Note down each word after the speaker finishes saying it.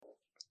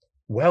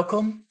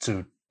Welcome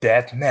to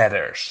That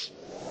Matters.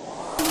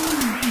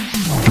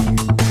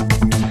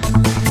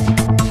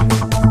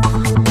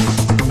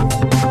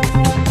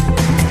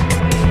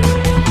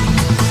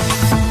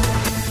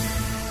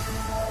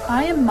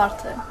 I am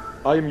Marta.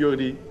 I am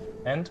Jordi.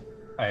 And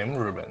I am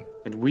Ruben.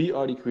 And we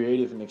are the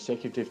creative and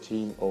executive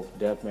team of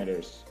That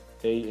Matters,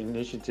 an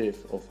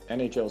initiative of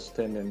NHL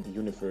Stenden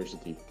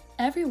University.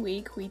 Every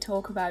week we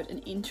talk about an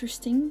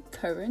interesting,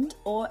 current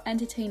or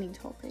entertaining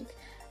topic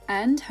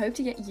and hope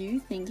to get you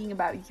thinking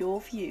about your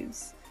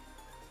views.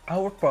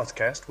 Our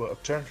podcast will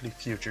alternately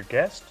feature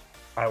guests,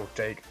 our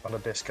take on a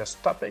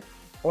discussed topic,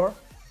 or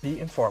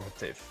be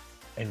informative.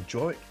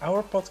 Enjoy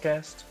our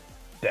podcast,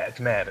 That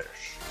Matters.